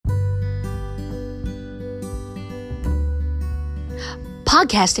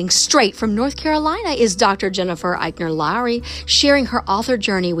Podcasting straight from North Carolina is Dr. Jennifer Eichner Lowry, sharing her author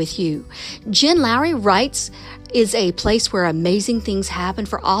journey with you. Jen Lowry Writes is a place where amazing things happen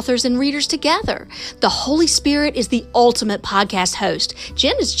for authors and readers together. The Holy Spirit is the ultimate podcast host.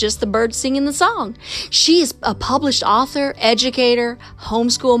 Jen is just the bird singing the song. She is a published author, educator,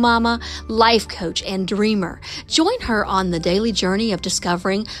 homeschool mama, life coach, and dreamer. Join her on the daily journey of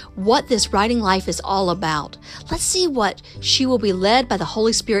discovering what this writing life is all about. Let's see what she will be led by the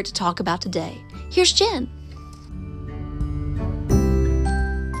Holy Spirit to talk about today. Here's Jen.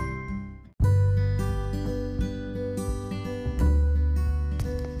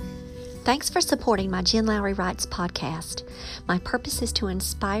 Thanks for supporting my Jen Lowry Writes podcast. My purpose is to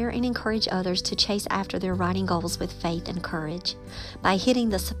inspire and encourage others to chase after their writing goals with faith and courage. By hitting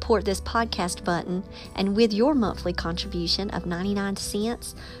the support this podcast button and with your monthly contribution of 99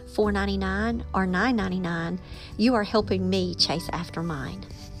 cents, $4.99, or $9.99, you are helping me chase after mine.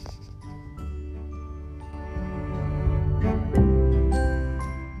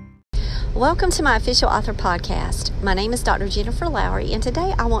 Welcome to my official author podcast. My name is Dr. Jennifer Lowry, and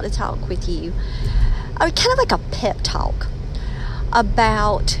today I want to talk with you, kind of like a pep talk,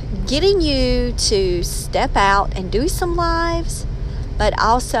 about getting you to step out and do some lives, but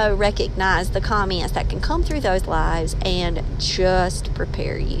also recognize the comments that can come through those lives and just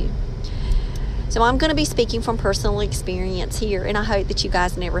prepare you. So I'm going to be speaking from personal experience here, and I hope that you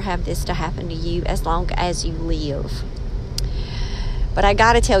guys never have this to happen to you as long as you live. But I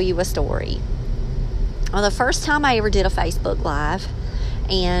got to tell you a story. Well, the first time I ever did a Facebook Live,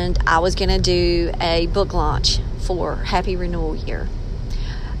 and I was going to do a book launch for Happy Renewal Year.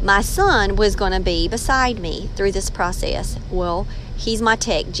 My son was going to be beside me through this process. Well, he's my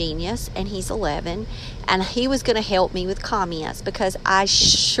tech genius, and he's 11, and he was going to help me with comments because I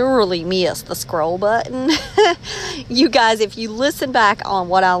surely missed the scroll button. You guys, if you listen back on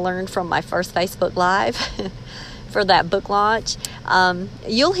what I learned from my first Facebook Live for that book launch,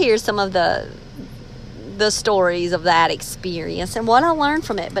 you'll hear some of the stories of that experience and what I learned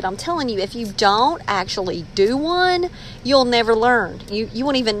from it. But I'm telling you, if you don't actually do one, you'll never learn. You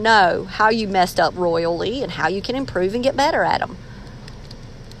won't even know how you messed up royally and how you can improve and get better at them.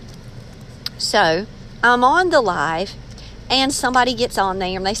 So I'm on the live, and somebody gets on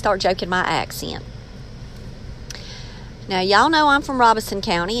there and they start joking my accent. Now, y'all know I'm from Robeson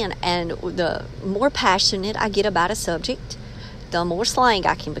County, and the more passionate I get about a subject, the more slang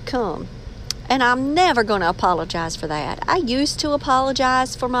I can become. And I'm never going to apologize for that. I used to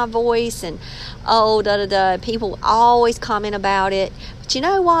apologize for my voice and, people always comment about it. But you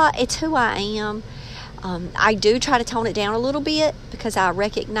know what? It's who I am. I do try to tone it down a little bit because I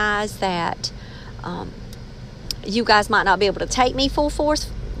recognize that you guys might not be able to take me full force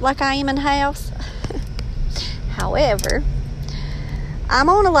like I am in the house. However, I'm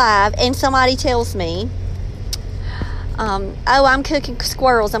on a live and somebody tells me, I'm cooking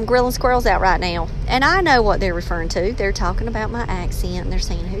squirrels. I'm grilling squirrels out right now. And I know what they're referring to. They're talking about my accent. And they're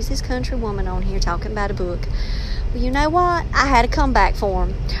saying, who's this country woman on here talking about a book? Well, you know what? I had to come back for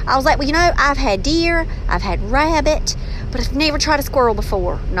them. I was like, I've had deer. I've had rabbit. But I've never tried a squirrel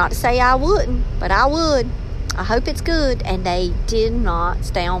before. Not to say I wouldn't, but I would. I hope it's good. And they did not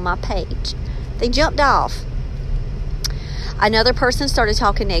stay on my page. They jumped off. Another person started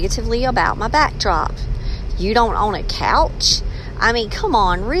talking negatively about my backdrop. You don't own a couch? I mean, come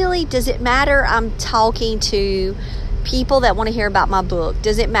on, really? Does it matter? I'm talking to people that want to hear about my book.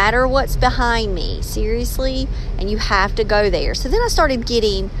 Does it matter what's behind me? Seriously? And you have to go there. So then I started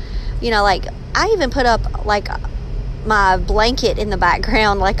getting, I even put up my blanket in the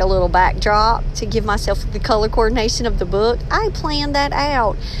background, like a little backdrop to give myself the color coordination of the book. I planned that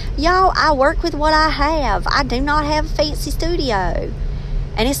out. Y'all, I work with what I have. I do not have a fancy studio.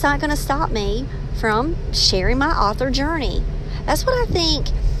 And it's not going to stop me from sharing my author journey. That's what I think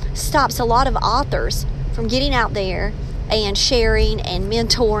stops a lot of authors from getting out there and sharing and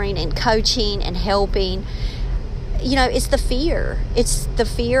mentoring and coaching and helping. It's the fear. It's the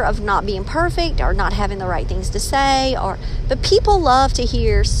fear of not being perfect or not having the right things to say. But people love to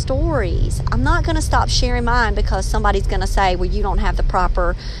hear stories. I'm not going to stop sharing mine because somebody's going to say, well, you don't have the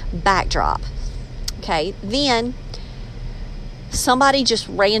proper backdrop. Okay, then somebody just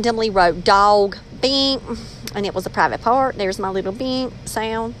randomly wrote dog, bing, and it was a private part. There's my little bing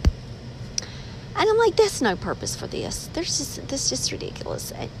sound. And I'm like, there's no purpose for this. This is just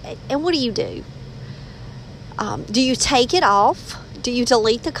ridiculous. And what do you do? Do you take it off? Do you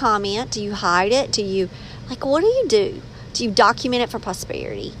delete the comment? Do you hide it? What do you do? Do you document it for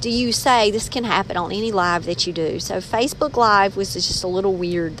posterity? Do you say this can happen on any live that you do? So Facebook Live was just a little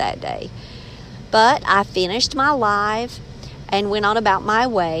weird that day. But I finished my live, and went on about my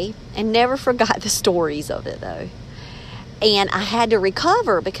way and never forgot the stories of it, though. And I had to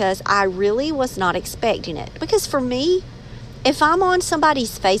recover because I really was not expecting it. Because for me, if I'm on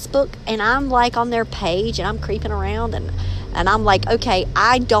somebody's Facebook and I'm like on their page and I'm creeping around and I'm like, okay,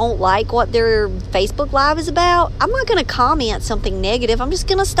 I don't like what their Facebook Live is about, I'm not going to comment something negative. I'm just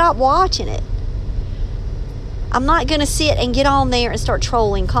going to stop watching it. I'm not going to sit and get on there and start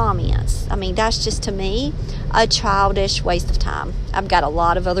trolling comments. I mean, that's just, to me, a childish waste of time. I've got a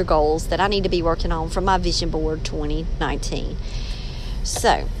lot of other goals that I need to be working on for my Vision Board 2019.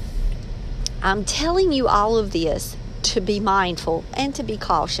 So, I'm telling you all of this to be mindful and to be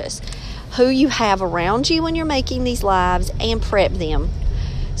cautious. Who you have around you when you're making these lives, and prep them.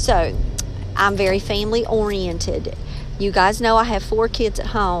 So, I'm very family oriented. You guys know I have 4 kids at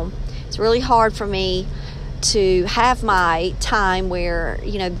home. It's really hard for me to have my time where,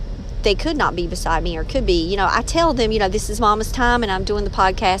 they could not be beside me, or could be. I tell them, this is Mama's time and I'm doing the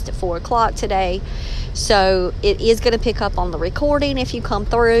podcast at 4 o'clock today. So it is going to pick up on the recording if you come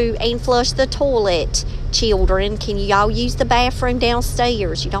through. And flush the toilet, children. Can you all use the bathroom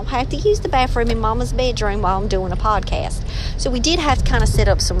downstairs? You don't have to use the bathroom in Mama's bedroom while I'm doing a podcast. So we did have to kind of set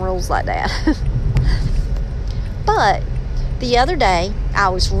up some rules like that. But the other day, I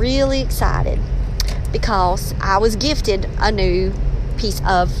was really excited because I was gifted a new piece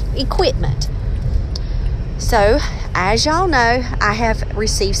of equipment. So, as y'all know, I have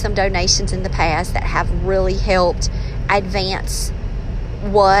received some donations in the past that have really helped advance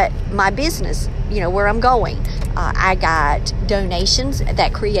what my business, where I'm going. I got donations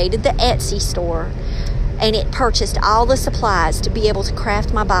that created the Etsy store, and it purchased all the supplies to be able to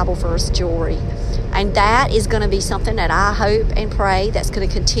craft my Bible verse jewelry. And that is going to be something that I hope and pray that's going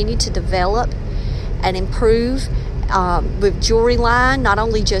to continue to develop and improve with jewelry line, not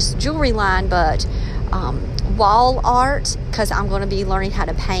only just jewelry line, but wall art, because I'm going to be learning how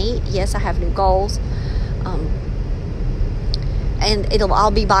to paint. Yes, I have new goals. And it'll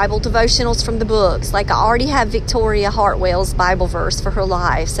all be Bible devotionals from the books. Like, I already have Victoria Hartwell's Bible verse for her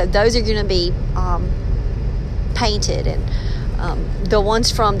life. So those are going to be painted. And the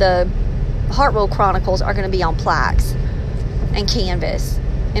ones from the Hartwell Chronicles are going to be on plaques and canvas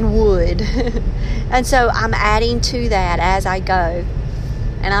and wood. And so I'm adding to that as I go.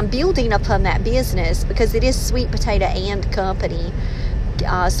 And I'm building upon that business because it is Sweet Potato and Company.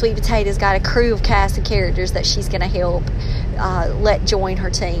 Sweet Potato's got a crew of cast and characters that she's going to help let join her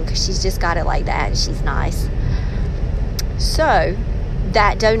team, because she's just got it like that and she's nice. So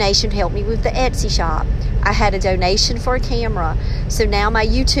that donation helped me with the Etsy shop. I had a donation for a camera, so now my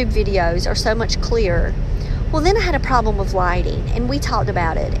YouTube videos are so much clearer. Well, then I had a problem with lighting, and we talked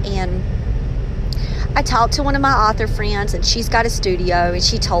about it, and I talked to one of my author friends, and she's got a studio, and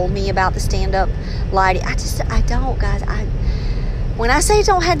she told me about the stand-up lighting. When I say I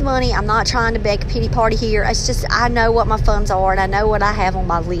don't have the money, I'm not trying to beg a pity party here. It's just, I know what my funds are, and I know what I have on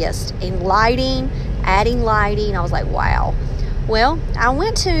my list. And adding lighting, I was like, wow. Well, I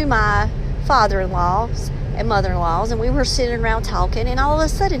went to my father-in-law's and mother-in-law's, and we were sitting around talking, and all of a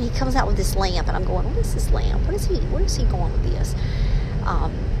sudden he comes out with this lamp, and I'm going, what is this lamp? Where is he going with this?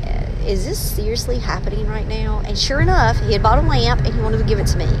 Is this seriously happening right now? And sure enough, he had bought a lamp and he wanted to give it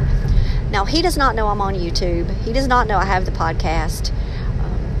to me. Now, he does not know I'm on YouTube. He does not know I have the podcast.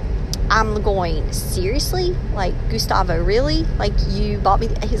 I'm going, seriously? Like, Gustavo, really? Like, you bought me?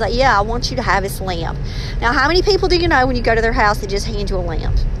 He's like, yeah, I want you to have this lamp. Now, how many people do you know when you go to their house, they just hand you a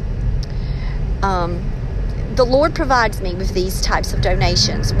lamp? The Lord provides me with these types of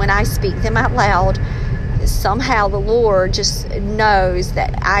donations. When I speak them out loud, somehow the Lord just knows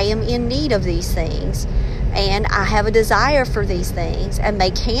that I am in need of these things, and I have a desire for these things, and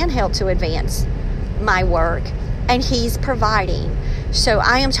they can help to advance my work, and He's providing. So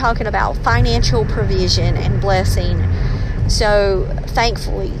I am talking about financial provision and blessing. So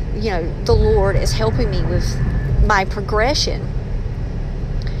thankfully, the Lord is helping me with my progression,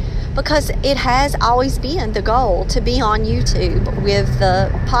 because it has always been the goal to be on YouTube with the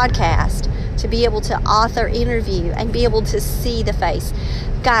podcast, to be able to author, interview, and be able to see the face.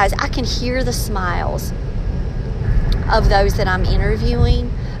 Guys, I can hear the smiles of those that I'm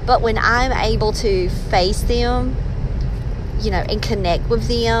interviewing, but when I'm able to face them, and connect with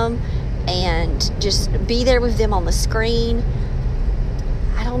them and just be there with them on the screen,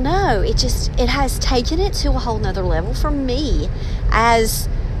 I don't know, it has taken it to a whole nother level for me as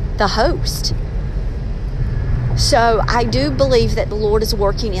the host. So I do believe that the Lord is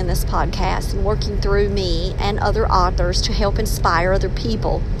working in this podcast and working through me and other authors to help inspire other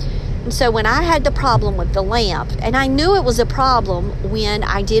people. And so when I had the problem with the lamp, and I knew it was a problem when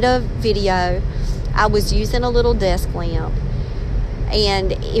I did a video, I was using a little desk lamp,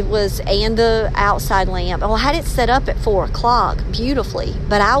 And the outside lamp. Well, I had it set up at 4 o'clock beautifully,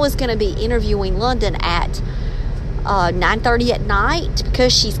 but I was going to be interviewing London at 9:30 at night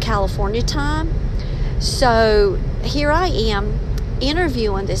because she's California time. So here I am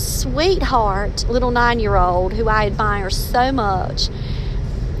interviewing this sweetheart little 9-year-old who I admire so much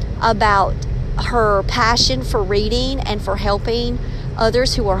about her passion for reading and for helping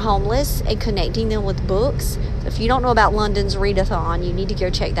others who are homeless and connecting them with books. If you don't know about London's readathon, you need to go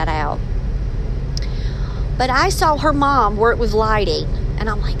check that out. But I saw her mom work with lighting, and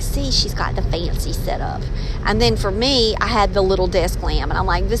I'm like, see, she's got the fancy setup. And then for me, I had the little desk lamp, and I'm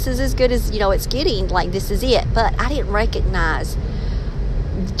like, this is as good as, it's getting. Like, this is it. But I didn't recognize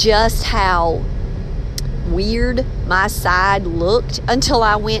just how weird my side looked until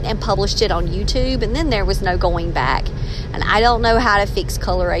I went and published it on YouTube, and then there was no going back. And I don't know how to fix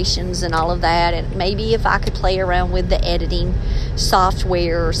colorations and all of that, and maybe if I could play around with the editing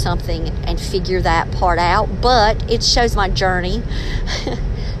software or something and figure that part out, but it shows my journey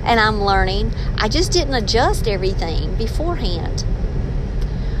and I'm learning. I just didn't adjust everything beforehand.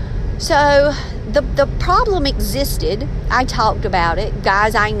 So the problem existed. I talked about it.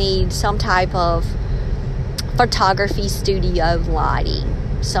 Guys, I need some type of photography studio lighting,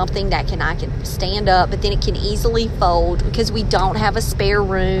 something that I can stand up, but then it can easily fold because we don't have a spare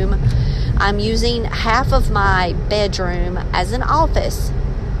room. I'm using half of my bedroom as an office.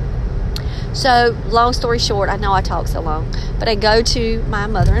 So long story short, I know I talk so long, but I go to my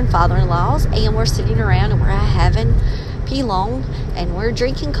mother and father-in-law's, and we're sitting around and we're having pilong, and we're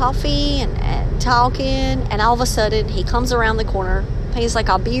drinking coffee and talking, and all of a sudden he comes around the corner. He's like,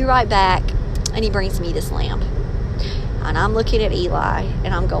 I'll be right back. And he brings me this lamp. And I'm looking at Eli,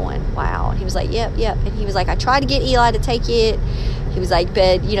 and I'm going, wow. And he was like, yep. And he was like, I tried to get Eli to take it. He was like,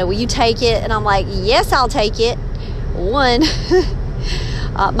 but, will you take it? And I'm like, yes, I'll take it. One,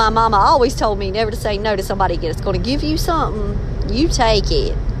 my mama always told me never to say no to somebody that's going to give you something. You take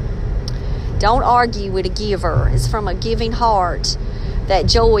it. Don't argue with a giver. It's from a giving heart that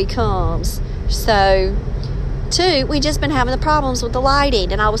joy comes. So, 2, we just been having the problems with the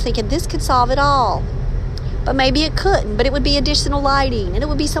lighting, and I was thinking this could solve it all. But maybe it couldn't, but it would be additional lighting, and it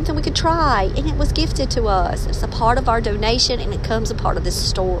would be something we could try, and it was gifted to us. It's a part of our donation, and it comes a part of this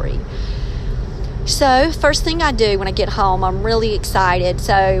story. So, first thing I do when I get home, I'm really excited.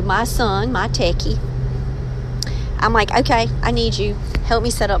 So, my son, my techie, I'm like, okay, I need you. Help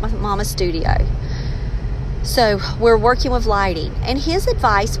me set up my mama's studio. So, we're working with lighting, and his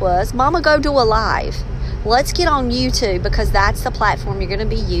advice was, Mama, go do a live. Let's get on YouTube because that's the platform you're going to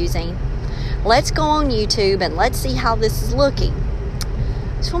be using. Let's go on YouTube and let's see how this is looking.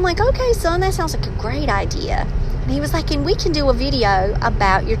 So I'm like, okay, son, that sounds like a great idea. And he was like, and we can do a video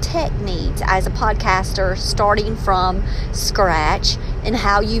about your tech needs as a podcaster, starting from scratch, and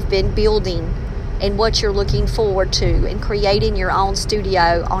how you've been building and what you're looking forward to and creating your own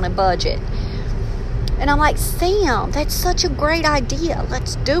studio on a budget. And I'm like, Sam, that's such a great idea.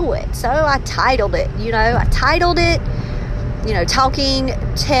 Let's do it. So I titled it, Talking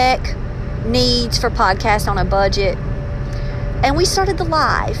Tech Needs for Podcasts on a Budget. And we started the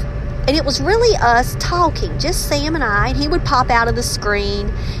live. And it was really us talking, just Sam and I. And he would pop out of the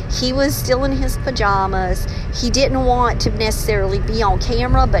screen. He was still in his pajamas. He didn't want to necessarily be on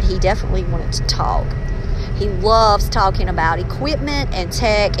camera, but he definitely wanted to talk. He loves talking about equipment and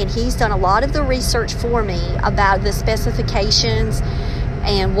tech, and he's done a lot of the research for me about the specifications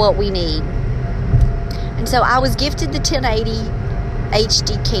and what we need. And so I was gifted the 1080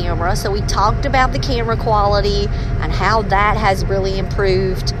 HD camera, so we talked about the camera quality and how that has really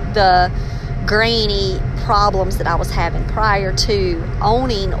improved the grainy problems that I was having prior to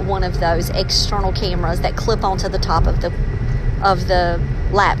owning one of those external cameras that clip onto the top of the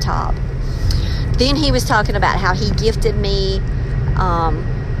laptop. Then he was talking about how he gifted me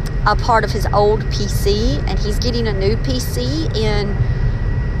a part of his old PC, and he's getting a new PC in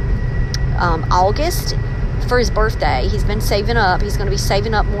August for his birthday. He's been saving up. He's going to be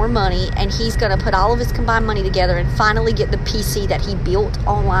saving up more money, and he's going to put all of his combined money together and finally get the PC that he built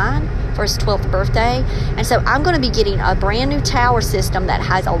online for his 12th birthday. And so I'm going to be getting a brand new tower system that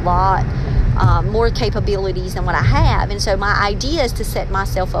has a lot more capabilities than what I have. And so my idea is to set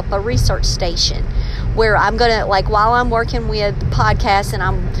myself up a research station where I'm going to, like, while I'm working with podcasts and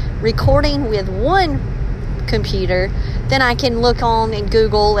I'm recording with one computer, then I can look on and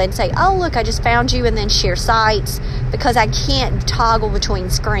Google and say, oh, look, I just found you, and then share sites, because I can't toggle between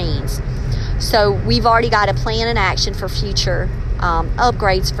screens. So we've already got a plan in action for future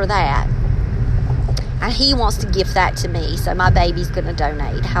upgrades for that. And he wants to gift that to me, so my baby's going to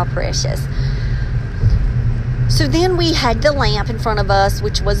donate. How precious. So then we had the lamp in front of us,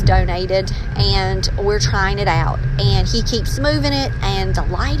 which was donated, and we're trying it out. And he keeps moving it, and the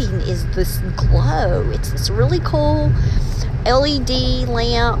lighting is this glow. It's this really cool LED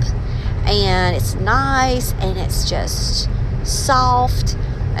lamp, and it's nice, and it's just soft,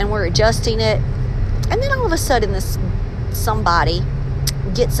 and we're adjusting it. And then all of a sudden, somebody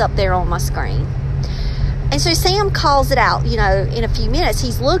gets up there on my screen. And so Sam calls it out, in a few minutes.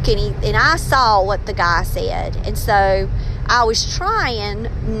 He's looking, and I saw what the guy said. And so I was trying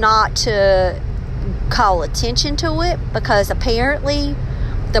not to call attention to it, because apparently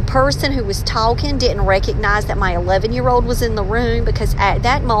the person who was talking didn't recognize that my 11-year-old was in the room, because at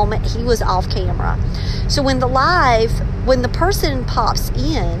that moment he was off camera. So when the person pops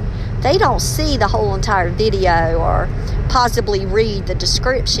in, they don't see the whole entire video or possibly read the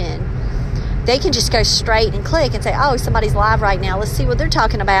description. They can just go straight and click and say, oh, somebody's live right now. Let's see what they're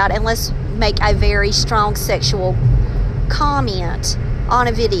talking about, and let's make a very strong sexual comment on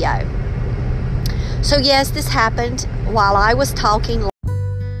a video. So yes, this happened while I was talking.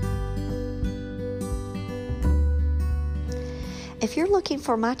 If you're looking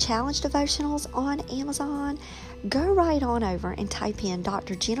for my challenge devotionals on Amazon, go right on over and type in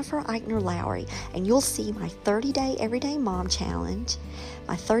Dr. Jennifer Eichner Lowry, and you'll see my 30-day Everyday Mom Challenge,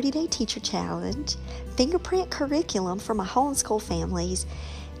 my 30-day Teacher Challenge, fingerprint curriculum for my homeschool families,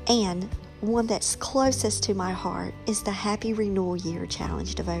 and one that's closest to my heart is the Happy Renewal Year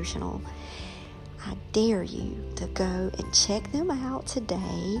Challenge devotional. I dare you to go and check them out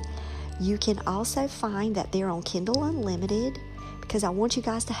today. You can also find that they're on Kindle Unlimited, because I want you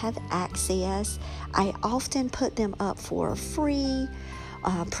guys to have access. I often put them up for free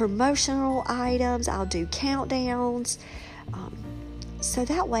promotional items. I'll do countdowns. So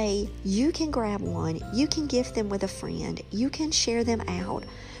that way you can grab one, you can gift them with a friend, you can share them out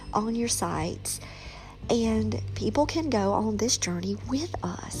on your sites, and people can go on this journey with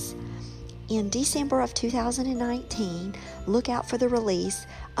us. In December of 2019, look out for the release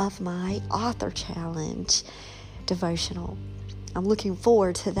of my Author Challenge devotional. I'm looking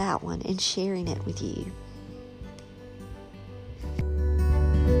forward to that one and sharing it with you.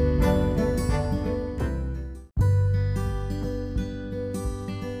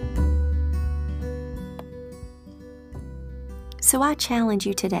 So I challenge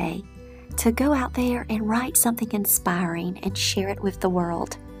you today to go out there and write something inspiring and share it with the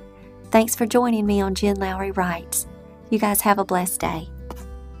world. Thanks for joining me on Jen Lowry Writes. You guys have a blessed day.